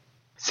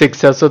ਸਿੱਖ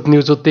ਸਿਆਸਤ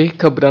ਨਿਊਜ਼ ਉੱਤੇ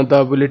ਖਬਰਾਂ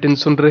ਦਾ ਬੁਲੇਟਿਨ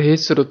ਸੁਣ ਰਹੇ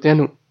ਸਰੋਤਿਆਂ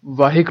ਨੂੰ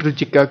ਵਾਹਿਗੁਰੂ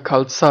ਜੀ ਕਾ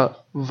ਖਾਲਸਾ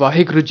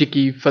ਵਾਹਿਗੁਰੂ ਜੀ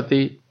ਕੀ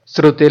ਫਤਿਹ।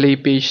 ਸਰੋਤੇ ਲਈ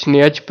ਪੇਸ਼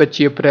ਨੇ ਅੱਜ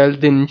 25 ਅਪ੍ਰੈਲ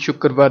ਦਿਨ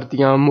ਸ਼ੁੱਕਰਵਾਰ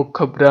ਦੀਆਂ ਮੁੱਖ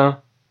ਖਬਰਾਂ।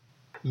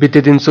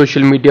 ਬੀਤੇ ਦਿਨ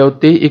ਸੋਸ਼ਲ ਮੀਡੀਆ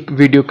ਉੱਤੇ ਇੱਕ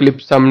ਵੀਡੀਓ ਕਲਿੱਪ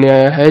ਸਾਹਮਣੇ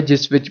ਆਇਆ ਹੈ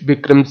ਜਿਸ ਵਿੱਚ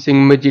ਬਿਕਰਮ ਸਿੰਘ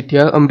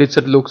ਮਜੀਠੀਆ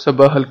ਅੰਮ੍ਰਿਤਸਰ ਲੋਕ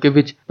ਸਭਾ ਹਲਕੇ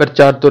ਵਿੱਚ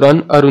ਪ੍ਰਚਾਰ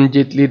ਦੌਰਾਨ ਅਰੁਣ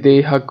ਜੇਤਲੀ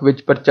ਦੇ ਹੱਕ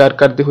ਵਿੱਚ ਪ੍ਰਚਾਰ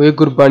ਕਰਦੇ ਹੋਏ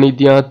ਗੁਰਬਾਣੀ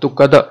ਦੀਆਂ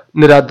ਤੁਕਾਂ ਦਾ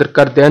ਨਿਰਾਦਰ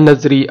ਕਰਦਿਆਂ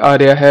ਨਜ਼ਰੀ ਆ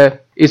ਰਿਹਾ ਹੈ।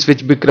 ਇਸ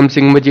ਵਿੱਚ ਬਿਕਰਮ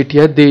ਸਿੰਘ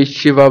ਮਜੀਠੀਆ ਦੇਸ਼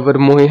ਸ਼ਿਵਾਵਰ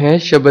ਮੋਹਿ ਹੈ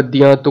ਸ਼ਬਦ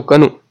ਦੀਆਂ ਤੁਕਾਂ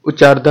ਨੂੰ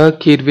ਉਚਾਰਦਾ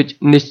ਅਖੀਰ ਵਿੱਚ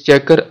ਨਿਸ਼ਚੈ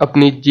ਕਰ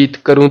ਆਪਣੀ ਜੀਤ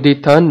ਕਰੂੰ ਦੀ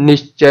ਥਾਂ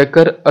ਨਿਸ਼ਚੈ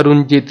ਕਰ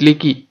ਅਰੁਣ ਜੇਤਲੀ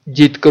ਕੀ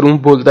ਜੀਤ ਕਰੂੰ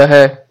ਬੋਲਦਾ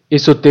ਹੈ।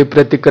 ਇਸ ਉੱਤੇ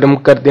ਪ੍ਰਤੀਕਰਮ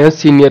ਕਰਦਿਆਂ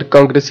ਸੀਨੀਅਰ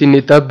ਕਾਂਗਰਸੀ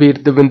ਨੇਤਾ ਬੀਰ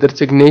ਦਵਿੰਦਰ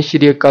ਸਿੰਘ ਨੇ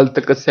ਸ਼੍ਰੀ ਅਕਾਲ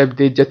ਤਖ਼ਤ ਸਾਹਿਬ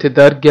ਦੇ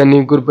ਜਥੇਦਾਰ ਗਿਆਨੀ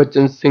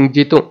ਗੁਰਬਚਨ ਸਿੰਘ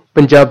ਜੀ ਤੋਂ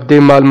ਪੰਜਾਬ ਦੇ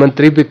ਮਾਲ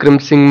ਮੰਤਰੀ ਬਿਕਰਮ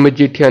ਸਿੰਘ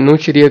ਮਜੀਠੀਆ ਨੂੰ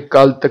ਸ਼੍ਰੀ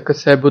ਅਕਾਲ ਤਖ਼ਤ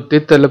ਸਾਹਿਬ ਉੱਤੇ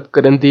ਤਲਬ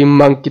ਕਰਨ ਦੀ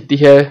ਮੰਗ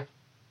ਕੀਤੀ ਹੈ।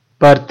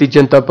 ਭਾਰਤੀ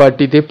ਜਨਤਾ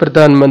ਪਾਰਟੀ ਦੇ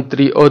ਪ੍ਰਧਾਨ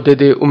ਮੰਤਰੀ ਅਹੁਦੇ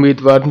ਦੇ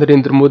ਉਮੀਦਵਾਰ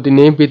ਨਰਿੰਦਰ ਮੋਦੀ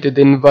ਨੇ ਬੀਤੇ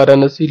ਦਿਨ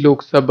ਵਾਰਾਣਸੀ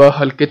ਲੋਕ ਸਭਾ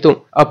ਹਲਕੇ ਤੋਂ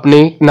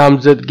ਆਪਣੇ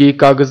ਨਾਮਜ਼ਦਗੀ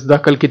ਕਾਗਜ਼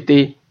ਦਾਖਲ ਕੀਤੇ।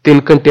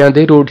 3 ਘੰਟਿਆਂ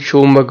ਦੇ ਰੋਡ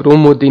ਸ਼ੋਅ ਮਗਰੋਂ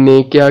ਮੋਦੀ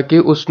ਨੇ ਕਿਹਾ ਕਿ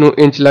ਉਸ ਨੂੰ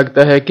ਇੰਜ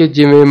ਲੱਗਦਾ ਹੈ ਕਿ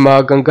ਜਿਵੇਂ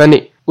ਮਾਂ ਗੰਗਾ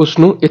ਨੇ ਉਸ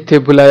ਨੂੰ ਇੱਥੇ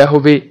ਬੁਲਾਇਆ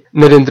ਹੋਵੇ।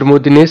 ਨਰਿੰਦਰ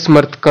ਮੋਦੀ ਨੇ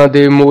ਸਮਰਥਕਾਂ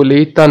ਦੇ ਮੋਹ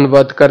ਲਈ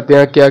ਧੰਨਵਾਦ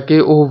ਕਰਦਿਆਂ ਕਿਹਾ ਕਿ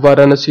ਉਹ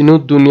ਵਾਰਾਣਸੀ ਨੂੰ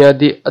ਦੁਨੀਆ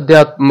ਦੀ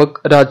ਅਧਿਆਤਮਕ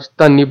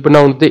ਰਾਜਧਾਨੀ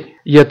ਬਣਾਉਣ ਦੇ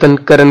ਯਤਨ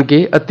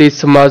ਕਰਨਗੇ ਅਤੇ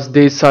ਸਮਾਜ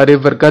ਦੇ ਸਾਰੇ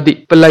ਵਰਗਾਂ ਦੀ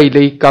ਭਲਾਈ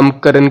ਲਈ ਕੰਮ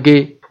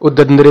ਕਰਨਗੇ।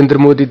 ਉਧਰ ਨਰਿੰਦਰ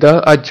ਮੋਦੀ ਦਾ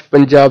ਅੱਜ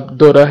ਪੰਜਾਬ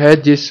ਦੌਰਾ ਹੈ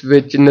ਜਿਸ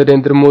ਵਿੱਚ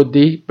ਨਰਿੰਦਰ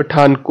ਮੋਦੀ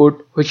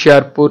ਪਠਾਨਕੋਟ,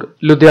 ਹੁਸ਼ਿਆਰਪੁਰ,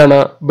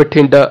 ਲੁਧਿਆਣਾ,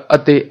 ਬਠਿੰਡਾ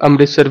ਅਤੇ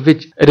ਅੰਮ੍ਰਿਤਸਰ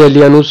ਵਿੱਚ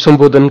ਰੈਲੀਆਂ ਨੂੰ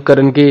ਸੰਬੋਧਨ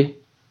ਕਰਨਗੇ।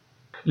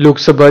 ਲੋਕ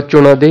ਸਭਾ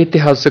ਚੋਣਾਂ ਦੇ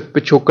ਇਤਿਹਾਸਕ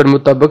ਪਿਛੋਕੜ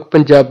ਮੁਤਾਬਕ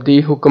ਪੰਜਾਬ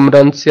ਦੀ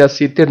ਹੁਕਮਰਾਨ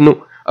ਸਿਆਸੀ ਧਿਰ ਨੂੰ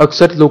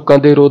ਅਕਸਰ ਲੋਕਾਂ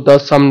ਦੇ ਰੋਹ ਦਾ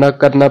ਸਾਹਮਣਾ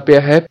ਕਰਨਾ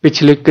ਪਿਆ ਹੈ।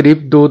 ਪਿਛਲੇ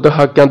ਕਰੀਬ 2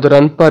 ਦਹਾਕਿਆਂ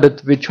ਦੌਰਾਨ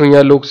ਭਾਰਤ ਵਿੱਚ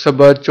ਹੋਈਆਂ ਲੋਕ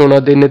ਸਭਾ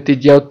ਚੋਣਾਂ ਦੇ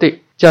ਨਤੀਜਿਆਂ ਉੱਤੇ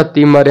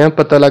ਝਾਤੀ ਮਾਰਿਆਂ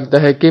ਪਤਾ ਲੱਗਦਾ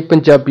ਹੈ ਕਿ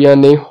ਪੰਜਾਬੀਆਂ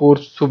ਨੇ ਹੋਰ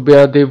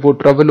ਸੂਬਿਆਂ ਦੇ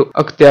ਵੋਟਰਾਂ ਵੱਲੋਂ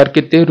ਅਖਤਿਆਰ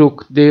ਕੀਤੇ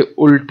ਰੁਖ ਦੇ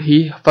ਉਲਟ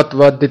ਹੀ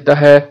ਫਤਵਾ ਦਿੱਤਾ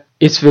ਹੈ।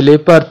 ਇਸ ਵੇਲੇ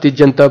ਭਾਰਤੀ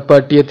ਜਨਤਾ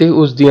ਪਾਰਟੀ ਅਤੇ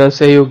ਉਸ ਦੀਆਂ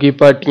ਸਹਿਯੋਗੀ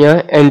ਪਾਰਟੀਆਂ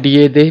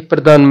ਐਨਡੀਏ ਦੇ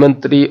ਪ੍ਰਧਾਨ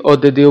ਮੰਤਰੀ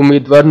ਅਹੁਦੇ ਦੇ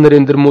ਉਮੀਦਵਾਰ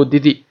ਨਰਿੰਦਰ ਮੋਦੀ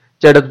ਦੀ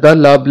ਚੜ੍ਹਤ ਦਾ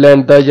ਲਾਭ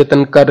ਲੈਣ ਦਾ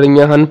ਯਤਨ ਕਰ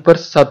ਰਹੀਆਂ ਹਨ, ਪਰ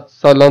 7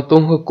 ਸਾਲਾਂ ਤੋਂ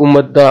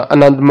ਹਕੂਮਤ ਦਾ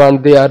ਆਨੰਦ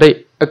ਮਾਣਦੇ ਆ ਰਹੇ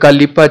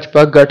ਅਕਾਲੀ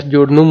ਭਾਜਪਾ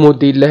ਗੱਠਜੋੜ ਨੂੰ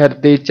ਮੋਦੀ ਲਹਿਰ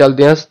ਦੇ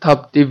ਚੱਲਦਿਆਂ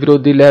ਸਥਾਪਤੀ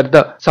ਵਿਰੋਧੀ ਲਹਿਰ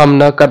ਦਾ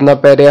ਸਾਹਮਣਾ ਕਰਨਾ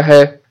ਪੈ ਰਿਹਾ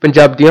ਹੈ।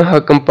 ਪੰਜਾਬ ਦੀਆਂ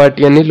ਹਾਕਮ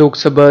ਪਾਰਟੀਆਂ ਨੇ ਲੋਕ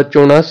ਸਭਾ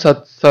ਚੋਣਾਂ 7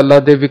 ਸਾਲਾਂ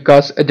ਦੇ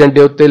ਵਿਕਾਸ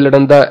ਏਜੰਡੇ ਉੱਤੇ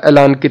ਲੜਨ ਦਾ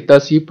ਐਲਾਨ ਕੀਤਾ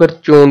ਸੀ, ਪਰ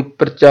ਚੋਣ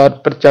ਪ੍ਰਚਾਰ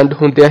ਪ੍ਰਚੰਡ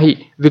ਹੁੰਦਿਆਂ ਹੀ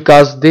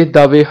ਵਿਕਾਸ ਦੇ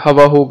ਦਾਅਵੇ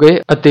ਹਵਾ ਹੋ ਗਏ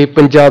ਅਤੇ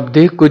ਪੰਜਾਬ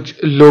ਦੇ ਕੁਝ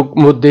ਲੋਕ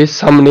ਮੁੱਦੇ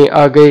ਸਾਹਮਣੇ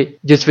ਆ ਗਏ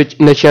ਜਿਸ ਵਿੱਚ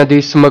ਨਸ਼ਿਆਂ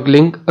ਦੀ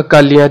ਸਮਗਲਿੰਗ,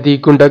 ਅਕਾਲੀਆਂ ਦੀ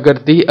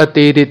ਗੁੰਡਾਗਰਦੀ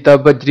ਅਤੇ ਰੇਤਾ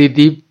ਬਜਰੀ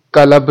ਦੀ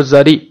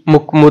ਕਾਲਾਬਾਜ਼ਾਰੀ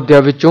ਮੁੱਖ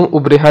ਮੁੱਦਿਆਂ ਵਿੱਚੋਂ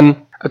ਉੱਭਰੇ ਹਨ।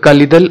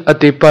 ਅਕਾਲੀ ਦਲ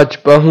ਅਤੇ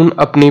ਭਾਜਪਾ ਹੁਣ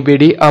ਆਪਣੀ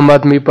ਬੇੜੀ ਆਮ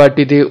ਆਦਮੀ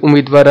ਪਾਰਟੀ ਦੇ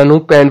ਉਮੀਦਵਾਰਾਂ ਨੂੰ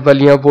ਪੈਣ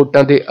ਵਾਲੀਆਂ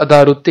ਵੋਟਾਂ ਦੇ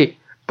ਆਧਾਰ ਉੱਤੇ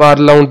ਪਾਰ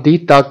ਲਾਉਣ ਦੀ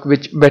ਤਾਕ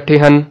ਵਿੱਚ ਬੈਠੇ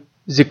ਹਨ।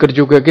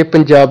 ਜ਼ਿਕਰਯੋਗ ਹੈ ਕਿ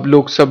ਪੰਜਾਬ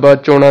ਲੋਕ ਸਭਾ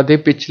ਚੋਣਾਂ ਦੇ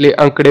ਪਿਛਲੇ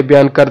ਅੰਕੜੇ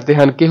ਬਿਆਨ ਕਰਦੇ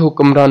ਹਨ ਕਿ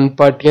ਹੁਕਮਰਾਨ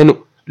ਪਾਰਟੀਆਂ ਨੂੰ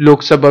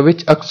ਲੋਕ ਸਭਾ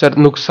ਵਿੱਚ ਅਕਸਰ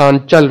ਨੁਕਸਾਨ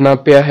ਝੱਲਣਾ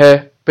ਪਿਆ ਹੈ।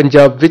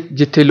 ਪੰਜਾਬ ਵਿੱਚ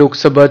ਜਿੱਥੇ ਲੋਕ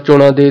ਸਭਾ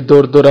ਚੋਣਾਂ ਦੇ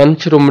ਦੌਰ ਦੌਰਾਨ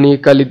ਸ਼੍ਰੋਮਣੀ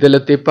ਅਕਾਲੀ ਦਲ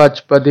ਅਤੇ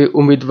ਭਾਜਪਾ ਦੇ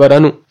ਉਮੀਦਵਾਰਾਂ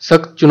ਨੂੰ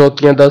ਸਖਤ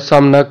ਚੁਣੌਤੀਆਂ ਦਾ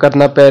ਸਾਹਮਣਾ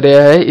ਕਰਨਾ ਪੈ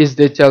ਰਿਹਾ ਹੈ, ਇਸ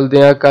ਦੇ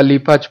ਚੱਲਦਿਆਂ ਅਕਾਲੀ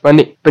ਭਾਜਪਾ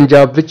ਨੇ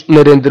ਪੰਜਾਬ ਵਿੱਚ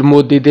ਨਰਿੰਦਰ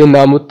ਮੋਦੀ ਦੇ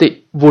ਨਾਮ ਉੱਤੇ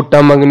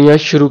ਵੋਟਾਂ ਮੰਗਣੀਆਂ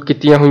ਸ਼ੁਰੂ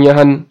ਕੀਤੀਆਂ ਹੋਈਆਂ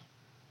ਹਨ।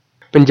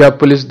 ਪੰਜਾਬ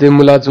ਪੁਲਿਸ ਦੇ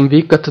ਮੁਲਾਜ਼ਮ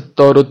ਵੀ ਕਥਿਤ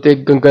ਤੌਰ ਉੱਤੇ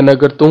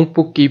ਗੰਗਾਨਗਰ ਤੋਂ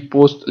ਭੁੱਕੀ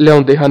ਪੋਸਟ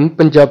ਲਿਆਉਂਦੇ ਹਨ।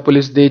 ਪੰਜਾਬ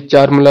ਪੁਲਿਸ ਦੇ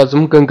 4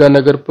 ਮੁਲਾਜ਼ਮ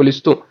ਗੰਗਾਨਗਰ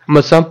ਪੁਲਿਸ ਤੋਂ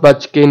ਮਸਾਂ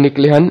ਬਚ ਕੇ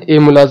ਨਿਕਲੇ ਹਨ। ਇਹ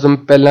ਮੁਲਾਜ਼ਮ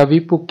ਪਹਿਲਾਂ ਵੀ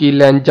ਭੁੱਕੀ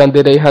ਲੈਣ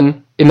ਜਾਂਦੇ ਰਹੇ ਹਨ।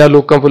 ਇਨ੍ਹਾਂ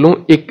ਲੋਕਾਂ ਵੱਲੋਂ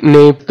ਇੱਕ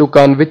ਨੇ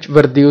ਦੁਕਾਨ ਵਿੱਚ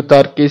ਵਰਦੀ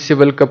ਉਤਾਰ ਕੇ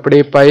ਸਿਵਲ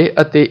ਕੱਪੜੇ ਪਾਏ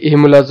ਅਤੇ ਇਹ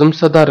ਮੁਲਾਜ਼ਮ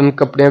ਸਧਾਰਨ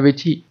ਕੱਪੜਿਆਂ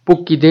ਵਿੱਚ ਹੀ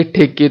ਭੁੱਕੀ ਦੇ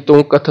ਠੇਕੇ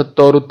ਤੋਂ ਕਥਿਤ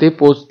ਤੌਰ ਉੱਤੇ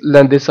ਪੋਸਟ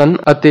ਲੈਂਦੇ ਸਨ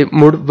ਅਤੇ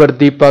ਮੁੜ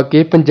ਵਰਦੀ ਪਾ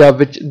ਕੇ ਪੰਜਾਬ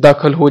ਵਿੱਚ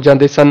ਦਾਖਲ ਹੋ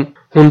ਜਾਂਦੇ ਸਨ।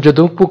 ਹੁਣ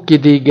ਜਦੋਂ ਭੁੱਕੀ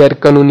ਦੀ ਗੈਰ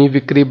ਕਾਨੂੰਨੀ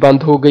ਵਿਕਰੀ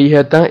ਬੰਦ ਹੋ ਗਈ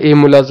ਹੈ ਤਾਂ ਇਹ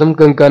ਮੁਲਾਜ਼ਮ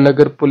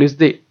ਗੰਗਾਨਗਰ ਪੁਲਿਸ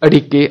ਦੇ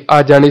ਅੜਿੱਕੇ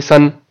ਆ ਜਾਣੇ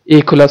ਸਨ।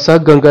 ਇਹ ਖੁਲਾਸਾ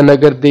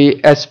ਗੰਗਾਨਗਰ ਦੇ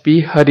ਐਸਪੀ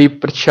ਹਰੀ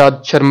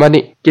ਪ੍ਰਸਾਦ ਸ਼ਰਮਾ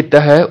ਨੇ ਕੀਤਾ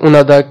ਹੈ।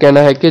 ਉਹਨਾਂ ਦਾ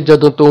ਕਹਿਣਾ ਹੈ ਕਿ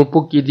ਜਦੋਂ ਤੋਂ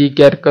ਭੁੱਕੀ ਦੀ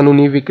ਗੈਰ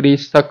ਕਾਨੂੰਨੀ ਵਿਕਰੀ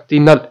ਸਖਤੀ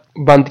ਨਾਲ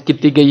ਬੰਦ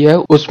ਕੀਤੀ ਗਈ ਹੈ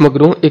ਉਸ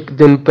ਮਗਰੋਂ ਇੱਕ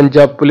ਦਿਨ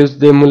ਪੰਜਾਬ ਪੁਲਿਸ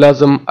ਦੇ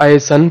ਮੁਲਾਜ਼ਮ ਆਏ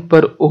ਸਨ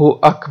ਪਰ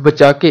ਉਹ ਅੱਖ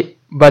ਬਚਾ ਕੇ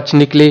ਬਚ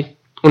ਨਿਕਲੇ।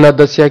 ਉਹਨਾਂ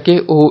ਦੱਸਿਆ ਕਿ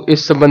ਉਹ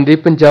ਇਸ ਸੰਬੰਧੀ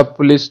ਪੰਜਾਬ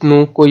ਪੁਲਿਸ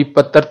ਨੂੰ ਕੋਈ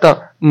ਪੱਤਰ ਤਾਂ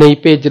ਨਹੀਂ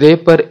ਭੇਜ ਰਹੇ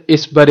ਪਰ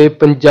ਇਸ ਬਾਰੇ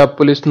ਪੰਜਾਬ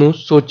ਪੁਲਿਸ ਨੂੰ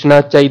ਸੋਚਣਾ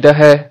ਚਾਹੀਦਾ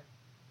ਹੈ।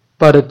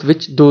 ਭਾਰਤ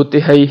ਵਿੱਚ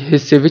 2/3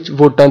 ਹਿੱਸੇ ਵਿੱਚ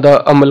ਵੋਟਾਂ ਦਾ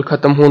ਅਮਲ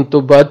ਖਤਮ ਹੋਣ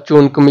ਤੋਂ ਬਾਅਦ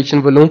ਚੋਣ ਕਮਿਸ਼ਨ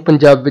ਵੱਲੋਂ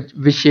ਪੰਜਾਬ ਵਿੱਚ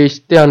ਵਿਸ਼ੇਸ਼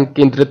ਧਿਆਨ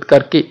ਕੇਂਦਰਿਤ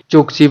ਕਰਕੇ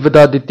ਚੌਕਸੀ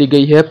ਵਧਾ ਦਿੱਤੀ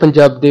ਗਈ ਹੈ।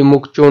 ਪੰਜਾਬ ਦੇ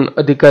ਮੁੱਖ ਚੋਣ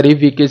ਅਧਿਕਾਰੀ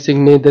ਵੀਕੇ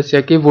ਸਿੰਘ ਨੇ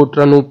ਦੱਸਿਆ ਕਿ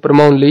ਵੋਟਰਾਂ ਨੂੰ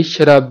ਭਰਮਾਉਣ ਲਈ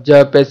ਸ਼ਰਾਬ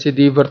ਜਾਂ ਪੈਸੇ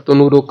ਦੀ ਵਰਤੋਂ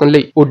ਨੂੰ ਰੋਕਣ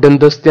ਲਈ ਉੱਡਣ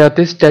ਦਸਤਿਆਂ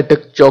ਅਤੇ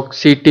ਸਟੈਟਿਕ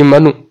ਚੌਕਸੀ ਟੀਮਾਂ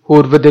ਨੂੰ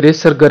ਹੋਰ ਵਧੇਰੇ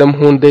ਸਰਗਰਮ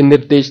ਹੋਣ ਦੇ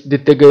ਨਿਰਦੇਸ਼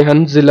ਦਿੱਤੇ ਗਏ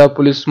ਹਨ। ਜ਼ਿਲ੍ਹਾ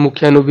ਪੁਲਿਸ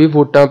ਮੁਖੀਆਂ ਨੂੰ ਵੀ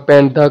ਵੋਟਾਂ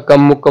ਪੈਣ ਦਾ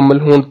ਕੰਮ ਮੁਕੰਮਲ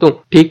ਹੋਣ ਤੋਂ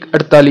ਠੀਕ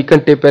 48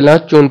 ਘੰਟੇ ਪਹਿਲਾਂ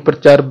ਚੋਣ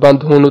ਪ੍ਰਚਾਰ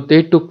ਬੰਦ ਹੋਣ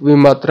ਉੱਤੇ ਢੁਕਵੀਂ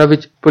ਮਾਤਰਾ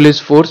ਵਿੱਚ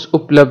ਪੁਲਿਸ ਫੋਰਸ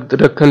ਉਪਲਬਧ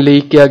ਰੱਖਣ ਲਈ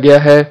ਕਿਹਾ ਗਿਆ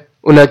ਹੈ।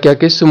 ਉਨ੍ਹਾਂ ਕਿਹਾ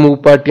ਕਿ ਸਮੂਹ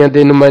ਪਾਰਟੀਆਂ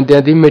ਦੇ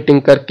ਨੁਮਾਇੰਦਿਆਂ ਦੀ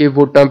ਮੀਟਿੰਗ ਕਰਕੇ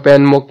ਵੋਟਾਂ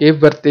ਪੈਣ ਮੌਕੇ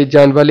ਵਰਤੇ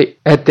ਜਾਣ ਵਾਲੇ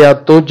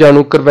ਅਹਿਤਿਆਤ ਤੋਂ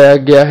ਜਾਣੂ ਕਰਵਾਇਆ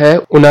ਗਿਆ ਹੈ।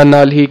 ਉਨ੍ਹਾਂ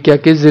ਨਾਲ ਹੀ ਕਿਹਾ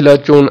ਕਿ ਜ਼ਿਲ੍ਹਾ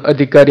ਚੋਣ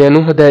ਅਧਿਕਾਰੀਆਂ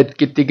ਨੂੰ ਹਦਾਇਤ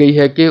ਕੀਤੀ ਗਈ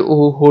ਹੈ ਕਿ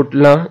ਉਹ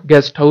ਹੋਟਲਾਂ,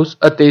 ਗੈਸਟ ਹਾਊਸ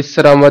ਅਤੇ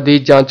ਸਰਾਵਾਂ ਦੀ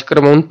ਜਾਂਚ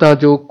ਕਰਵਾਉਣ ਤਾਂ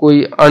ਜੋ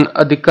ਕੋਈ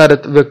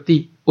ਅਣਅਧਿਕਾਰਤ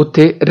ਵਿਅਕਤੀ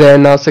ਉੱਥੇ ਰਹਿ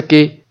ਨਾ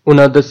ਸਕੇ।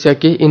 ਉਨ੍ਹਾਂ ਦੱਸਿਆ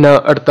ਕਿ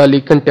ਇਨ੍ਹਾਂ 48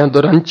 ਘੰਟਿਆਂ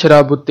ਦੌਰਾਨ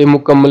ਸ਼ਰਾਬ ਉੱਤੇ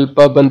ਮੁਕੰਮਲ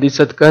ਪਾਬੰਦੀ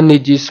ਸਦਕਾ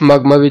ਨਿੱਜੀ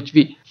ਸਮਾਗਮਾਂ ਵਿੱਚ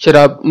ਵੀ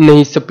ਸ਼ਰਾਬ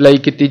ਨਹੀਂ ਸਪਲਾਈ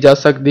ਕੀਤੀ ਜਾ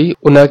ਸਕਦੀ।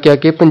 ਉਨ੍ਹਾਂ ਕਿਹਾ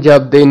ਕਿ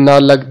ਪੰਜਾਬ ਦੇ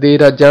ਨਾਲ ਲੱਗਦੇ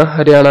ਰਾਜਾਂ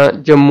ਹਰਿਆਣਾ,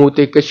 ਜੰਮੂ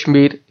ਤੇ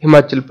ਕਸ਼ਮੀਰ,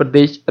 ਹਿਮਾਚਲ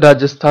ਪ੍ਰਦੇਸ਼,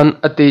 ਰਾਜਸਥਾਨ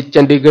ਅਤੇ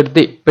ਚੰਡੀਗੜ੍ਹ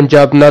ਦੇ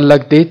ਪੰਜਾਬ ਨਾਲ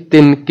ਲੱਗਦੇ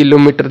 3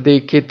 ਕਿਲੋਮੀਟਰ ਦੇ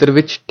ਖੇਤਰ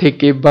ਵਿੱਚ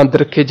ਠੇਕੇ ਬੰਦ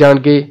ਰੱਖੇ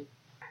ਜਾਣਗੇ।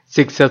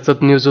 ਸਿੱਖ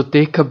ਸਿਆਸਤ ਨਿਊਜ਼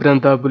ਉੱਤੇ ਖਬਰਾਂ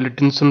ਦਾ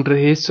ਬੁਲੇਟਿਨ ਸੁਣ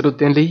ਰਹੇ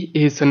ਸਰੋਤਿਆਂ ਲਈ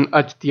ਇਹ ਸਨ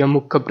ਅੱਜ ਦੀਆਂ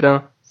ਮੁੱਖ ਖਬਰਾਂ।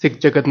 ਸਿੱਖ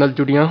ਜਗਤ ਨਾਲ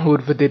ਜੁੜੀਆਂ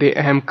ਹੋਰ ਵਧੇਰੇ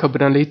ਅਹਿਮ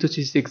ਖਬਰਾਂ ਲਈ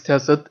ਤੁਸੀਂ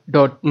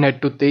sikhsiyasat.net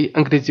ਉੱਤੇ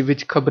ਅੰਗਰੇਜ਼ੀ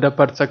ਵਿੱਚ ਖਬਰਾਂ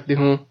ਪੜ੍ਹ ਸਕਦੇ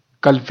ਹੋ।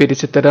 ਕੱਲ੍ਹ ਫਿਰ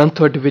ਇਸੇ ਤਰ੍ਹਾਂ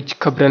ਤੁਹਾਡੇ ਵਿੱਚ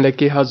ਖਬਰਾਂ ਲੈ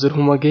ਕੇ ਹਾਜ਼ਰ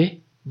ਹੋਵਾਂਗੇ।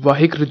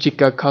 ਵਾਹਿਗੁਰੂ ਜੀ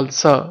ਕਾ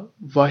ਖਾਲਸਾ,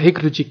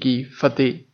 ਵਾਹਿਗੁਰੂ ਜੀ ਕੀ ਫਤਿਹ।